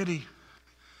anxiety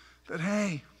that,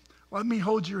 hey, let me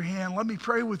hold your hand. Let me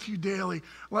pray with you daily.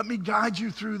 Let me guide you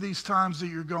through these times that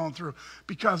you're going through,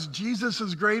 because Jesus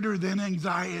is greater than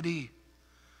anxiety.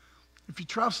 If you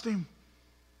trust him,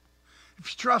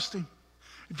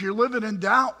 if you're living in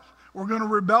doubt, we're going to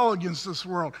rebel against this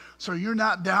world. So you're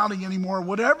not doubting anymore,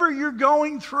 whatever you're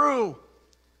going through.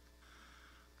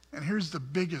 And here's the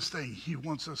biggest thing he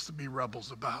wants us to be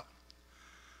rebels about,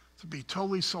 to be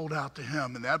totally sold out to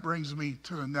him. And that brings me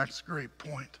to the next great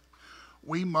point.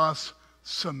 We must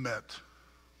submit.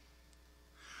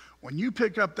 When you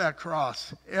pick up that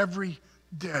cross every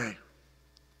day,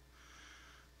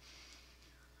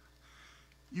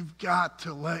 you've got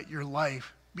to let your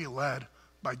life be led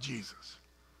by Jesus.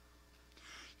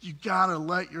 You've got to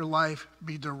let your life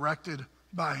be directed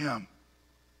by him.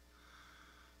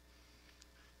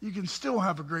 You can still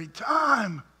have a great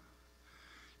time.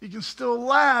 You can still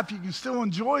laugh. You can still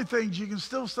enjoy things. You can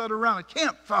still sit around a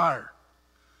campfire.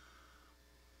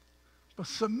 But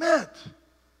submit.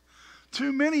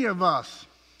 Too many of us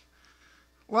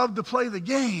love to play the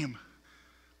game,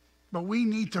 but we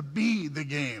need to be the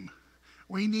game.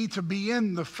 We need to be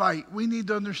in the fight. We need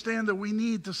to understand that we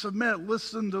need to submit.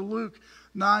 Listen to Luke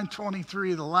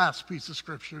 9:23, the last piece of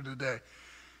scripture today.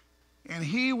 And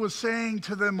he was saying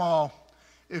to them all,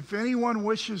 if anyone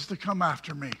wishes to come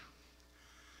after me,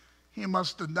 he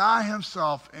must deny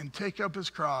himself and take up his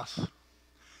cross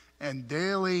and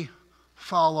daily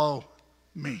follow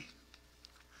me.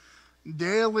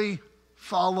 Daily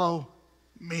follow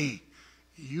me.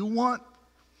 You want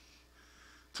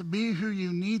to be who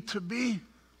you need to be?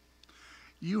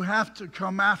 You have to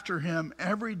come after him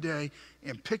every day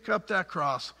and pick up that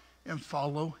cross and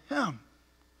follow him.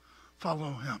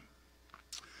 Follow him.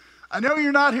 I know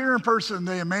you're not here in person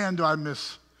today, man, do I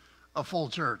miss a full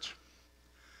church.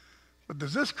 But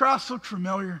does this cross look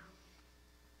familiar?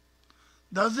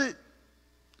 Does it?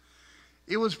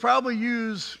 It was probably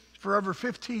used for over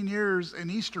 15 years in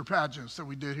Easter pageants that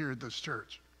we did here at this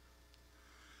church.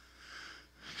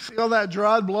 See all that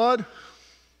dried blood?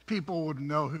 People would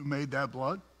know who made that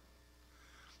blood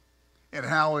and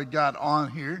how it got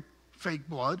on here, fake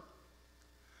blood.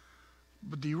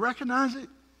 But do you recognize it?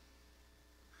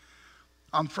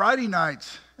 On Friday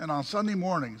nights and on Sunday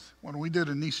mornings, when we did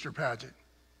an Easter pageant,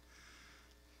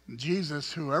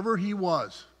 Jesus, whoever he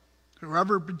was,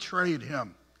 whoever betrayed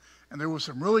him, and there were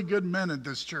some really good men at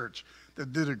this church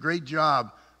that did a great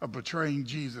job of betraying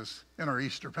Jesus in our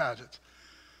Easter pageants.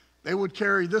 They would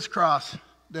carry this cross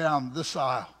down this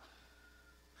aisle.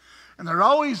 And there'd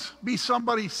always be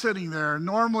somebody sitting there.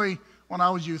 Normally, when I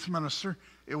was youth minister,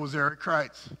 it was Eric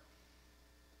Kreitz.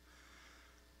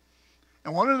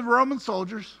 And one of the Roman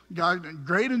soldiers got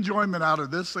great enjoyment out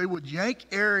of this. They would yank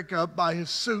Eric up by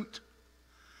his suit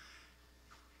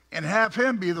and have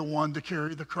him be the one to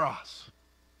carry the cross.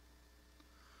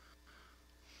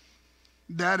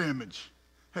 That image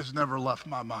has never left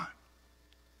my mind.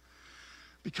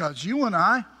 Because you and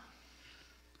I,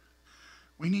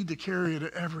 we need to carry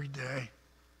it every day.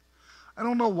 I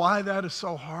don't know why that is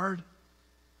so hard.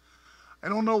 I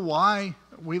don't know why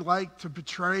we like to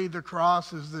portray the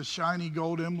cross as this shiny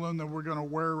gold emblem that we're going to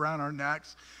wear around our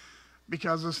necks,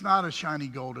 because it's not a shiny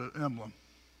gold emblem.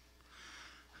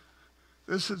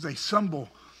 This is a symbol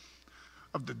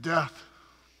of the death,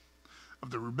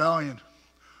 of the rebellion,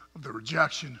 of the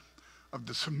rejection, of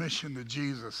the submission that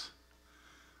Jesus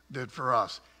did for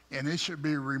us. And it should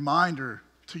be a reminder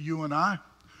to you and I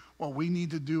what we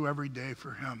need to do every day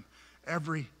for him,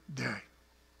 every day.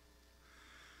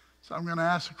 So I'm going to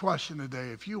ask a question today.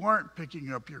 If you aren't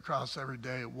picking up your cross every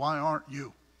day, why aren't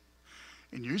you?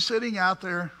 And you're sitting out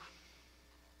there,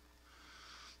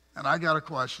 and I got a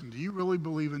question. Do you really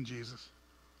believe in Jesus?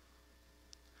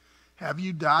 Have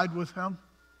you died with him,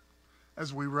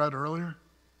 as we read earlier?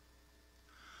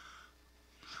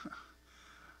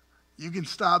 You can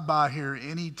stop by here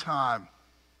anytime,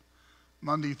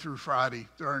 Monday through Friday,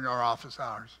 during our office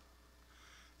hours.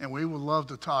 And we would love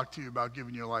to talk to you about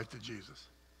giving your life to Jesus.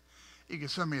 You can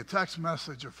send me a text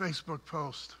message, a Facebook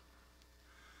post,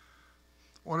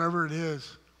 whatever it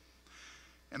is.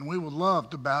 And we would love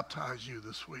to baptize you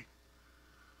this week.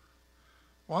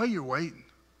 While you're waiting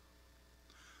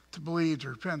to believe, to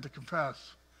repent, to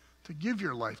confess, to give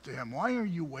your life to him, why are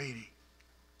you waiting?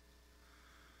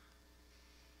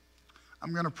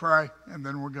 I'm going to pray, and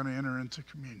then we're going to enter into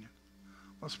communion.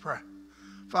 Let's pray.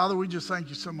 Father, we just thank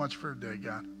you so much for today,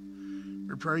 God.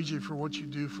 We praise you for what you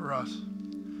do for us.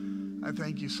 I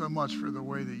thank you so much for the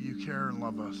way that you care and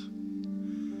love us.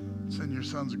 It's in your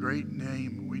son's great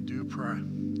name we do pray.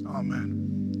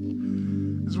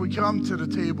 Amen. As we come to the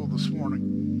table this morning,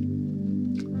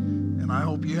 and I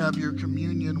hope you have your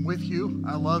communion with you.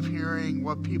 I love hearing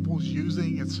what people's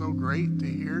using. It's so great to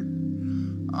hear.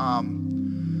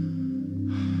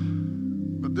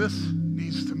 But this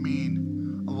needs to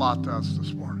mean a lot to us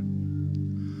this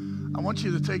morning. I want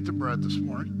you to take the bread this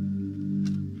morning.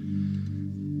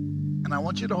 And I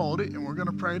want you to hold it, and we're going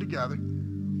to pray together.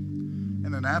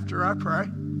 And then after I pray,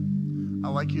 I'd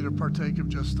like you to partake of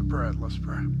just the bread. Let's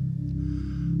pray.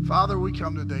 Father, we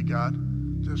come today, God,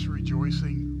 just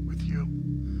rejoicing with you.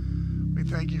 We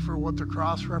thank you for what the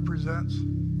cross represents.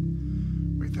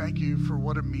 We thank you for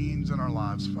what it means in our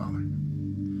lives, Father.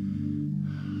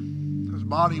 His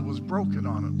body was broken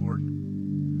on it, Lord.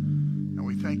 And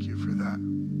we thank you for that.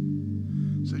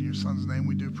 It's in your son's name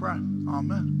we do pray.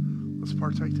 Amen. Let's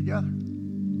partake together.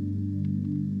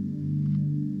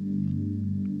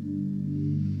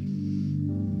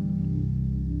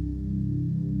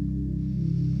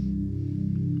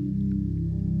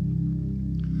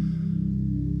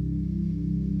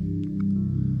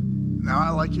 Now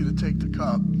I'd like you to take the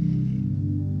cup,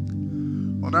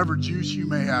 whatever juice you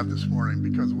may have this morning,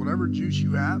 because whatever juice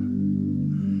you have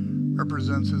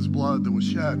represents his blood that was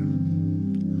shed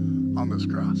on this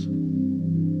cross.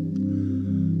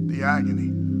 The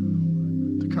agony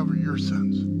to cover your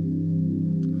sins.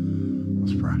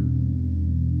 Let's pray.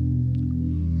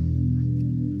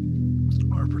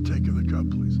 Or partake of the cup,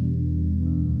 please.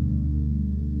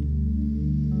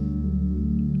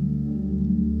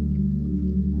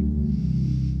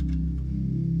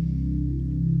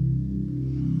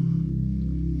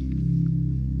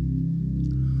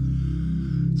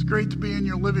 Great to be in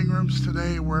your living rooms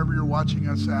today, wherever you're watching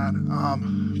us at.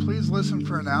 Please listen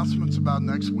for announcements about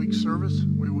next week's service.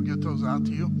 We will get those out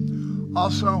to you.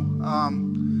 Also,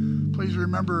 please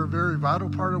remember a very vital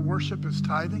part of worship is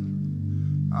tithing.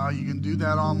 You can do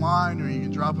that online, or you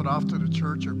can drop it off to the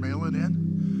church or mail it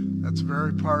in. That's a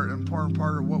very important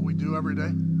part of what we do every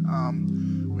day.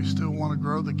 We still want to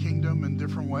grow the kingdom in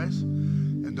different ways.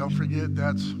 And don't forget,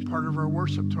 that's part of our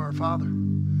worship to our Father,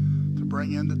 to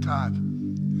bring in the tithe.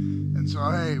 And so,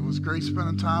 hey, it was great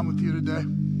spending time with you today.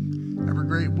 Have a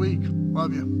great week.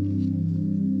 Love you.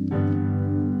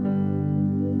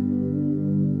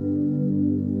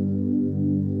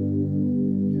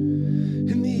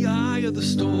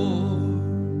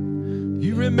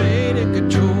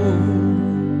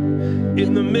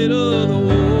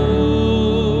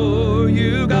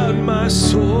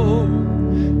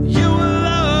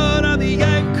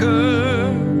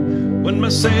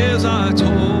 sails are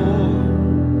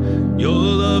torn, your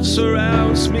love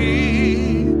surrounds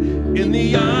me in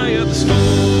the eye of the storm.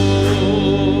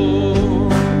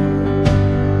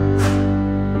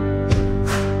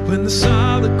 When the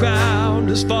solid ground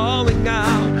is falling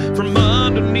out from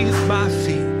underneath my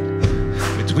feet,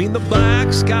 between the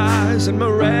black skies and my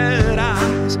red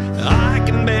eyes, I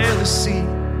can barely see.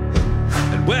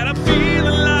 And when I'm feeling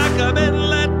like I've been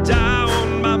let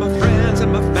down by my friends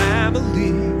and my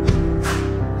family,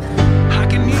 I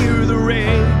can hear the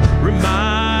rain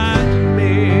remind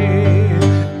me,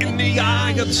 in the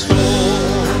eye of the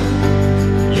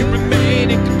storm, you remain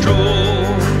in control.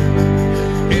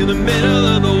 In the middle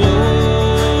of the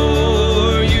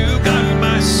war, you got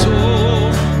my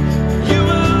soul. You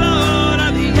alone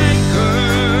are the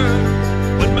anchor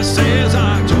when my sails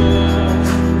are torn.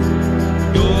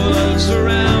 Your love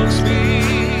surrounds me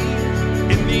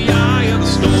in the eye of the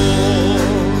storm.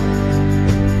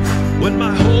 When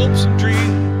my hopes and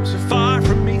dreams are far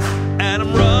from me and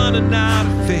I'm running out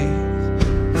of faith,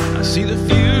 I see the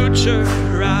future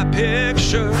I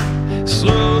picture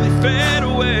slowly fade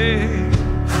away.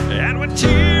 And when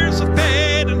tears of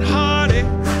pain and heartache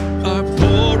are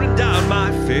pouring down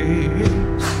my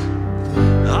face,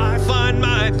 I find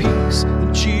my peace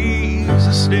in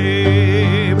Jesus'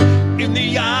 name. In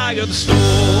the eye of the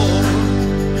storm,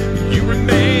 you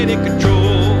remain in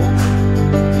control.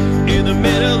 In the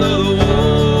middle of the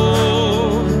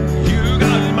war, you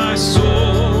got my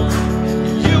soul.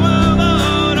 You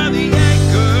alone are the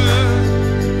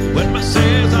anchor when my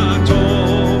sails are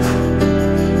torn.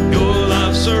 Your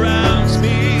love surrounds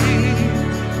me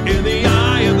in the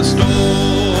eye of the storm.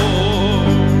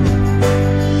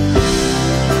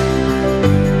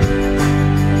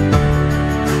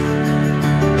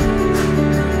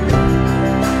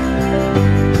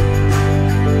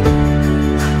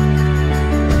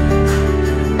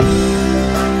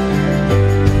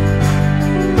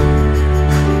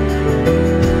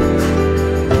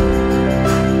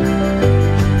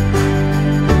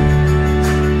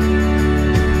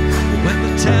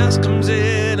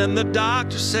 And the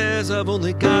doctor says I've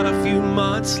only got a few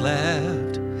months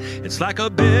left. It's like a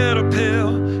bitter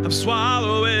pill I'm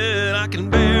swallowing, I can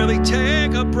barely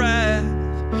take a breath.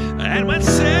 And when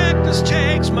sickness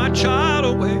takes my child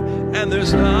away and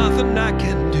there's nothing I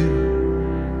can do,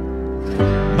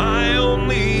 my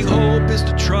only hope is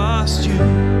to trust you.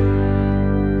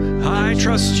 I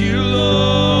trust you,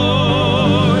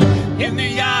 Lord. In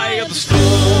the eye of the storm,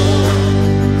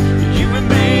 you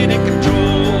remain in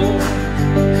control.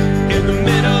 In the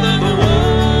middle of the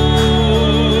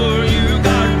war, you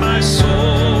got my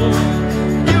soul.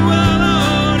 You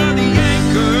alone are the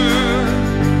anchor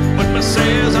when my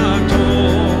sails are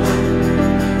torn.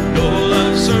 Your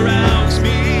love surrounds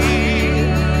me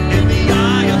in the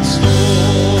eye of the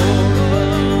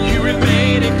storm. You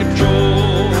remain in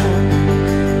control.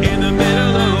 In the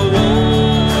middle of the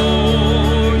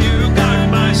war, you got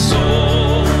my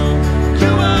soul.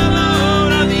 You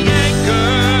alone are the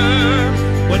anchor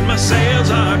when my sails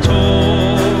are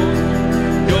torn.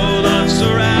 Your love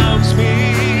surrounds me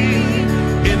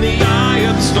in the eye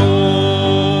of the storm.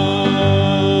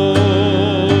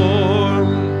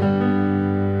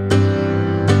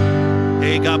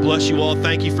 Hey, God bless you all.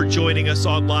 Thank you for joining us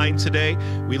online today.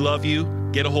 We love you.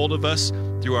 Get a hold of us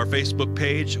through our Facebook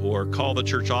page or call the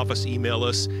church office, email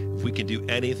us if we can do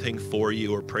anything for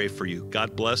you or pray for you.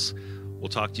 God bless. We'll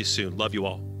talk to you soon. Love you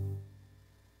all.